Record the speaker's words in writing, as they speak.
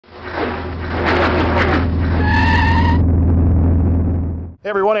Hey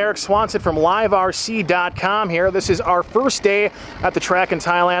everyone, Eric Swanson from liverc.com here. This is our first day at the track in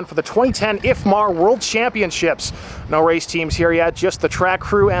Thailand for the 2010 IFMAR World Championships. No race teams here yet, just the track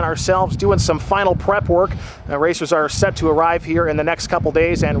crew and ourselves doing some final prep work. Racers are set to arrive here in the next couple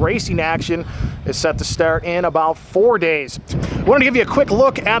days, and racing action is set to start in about 4 days. I wanted to give you a quick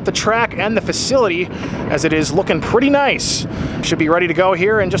look at the track and the facility, as it is looking pretty nice. Should be ready to go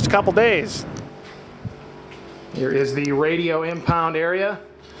here in just a couple days. Here is the radio impound area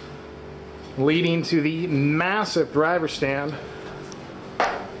leading to the massive driver stand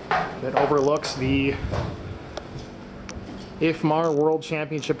that overlooks the IFMAR World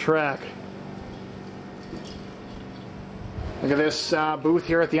Championship track. Look at this booth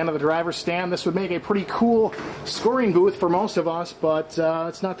here at the end of the driver's stand. This would make a pretty cool scoring booth for most of us, but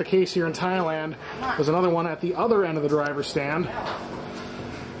it's not the case here in Thailand. There's another one at the other end of the driver's stand,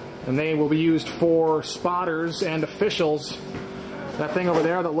 and they will be used for spotters and officials. That thing over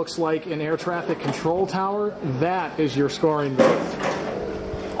there that looks like an air traffic control tower, that is your scoring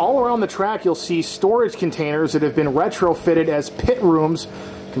booth. All around the track you'll see storage containers that have been retrofitted as pit rooms,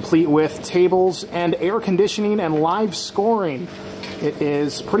 complete with tables and air conditioning and live scoring. It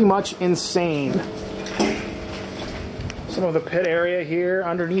is pretty much insane. Some of the pit area here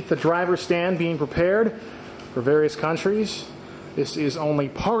underneath the driver's stand being prepared for various countries. This is only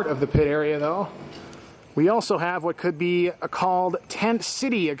part of the pit area though. We also have what could be called Tent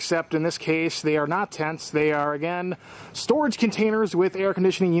City, except in this case they are not tents. They are, again, storage containers with air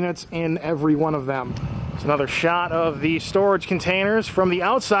conditioning units in every one of them. It's another shot of the storage containers from the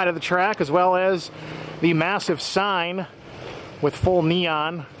outside of the track, as well as the massive sign with full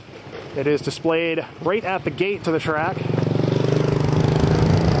neon that is displayed right at the gate to the track.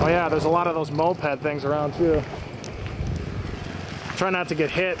 Oh yeah, there's a lot of those moped things around too. Try not to get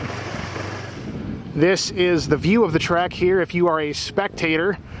hit. This is the view of the track here if you are a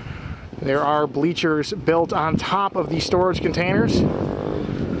spectator. There are bleachers built on top of these storage containers.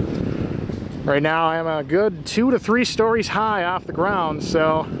 Right now I'm a good 2 to 3 stories high off the ground,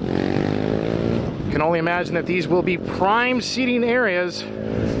 so you can only imagine that these will be prime seating areas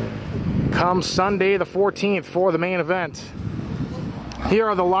come Sunday the 14th for the main event. Here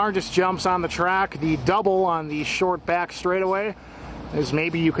are the largest jumps on the track, the double on the short back straightaway. As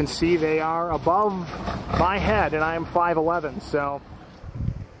maybe you can see, they are above my head, and I am 5'11", so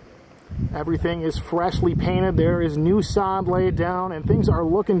everything is freshly painted. There is new sod laid down, and things are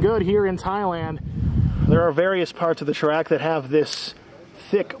looking good here in Thailand. There are various parts of the track that have this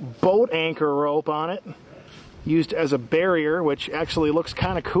thick boat anchor rope on it, used as a barrier, which actually looks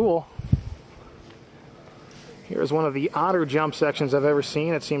kind of cool. Here's one of the odder jump sections I've ever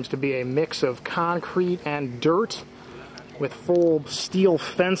seen. It seems to be a mix of concrete and dirt, with full steel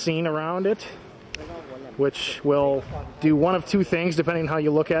fencing around it, which will do one of two things depending on how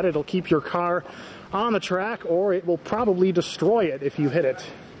you look at it. It'll keep your car on the track, or it will probably destroy it if you hit it.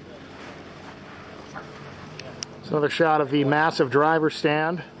 It's another shot of the massive driver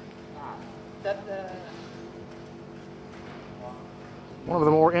stand. One of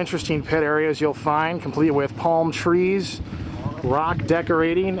the more interesting pit areas you'll find, complete with palm trees, rock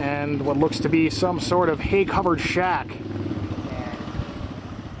decorating, and what looks to be some sort of hay-covered shack.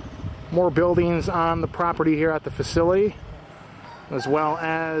 More buildings on the property here at the facility, as well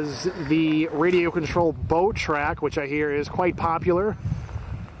as the radio-controlled boat track, which I hear is quite popular.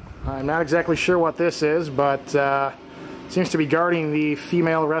 I'm not exactly sure what this is, but it seems to be guarding the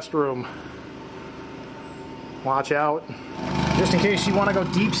female restroom. Watch out. Just in case you want to go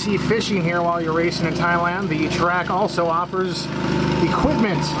deep-sea fishing here while you're racing in Thailand, the track also offers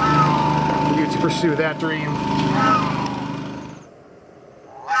equipment for you to pursue that dream.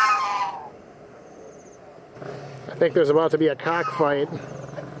 I think there's about to be a cockfight.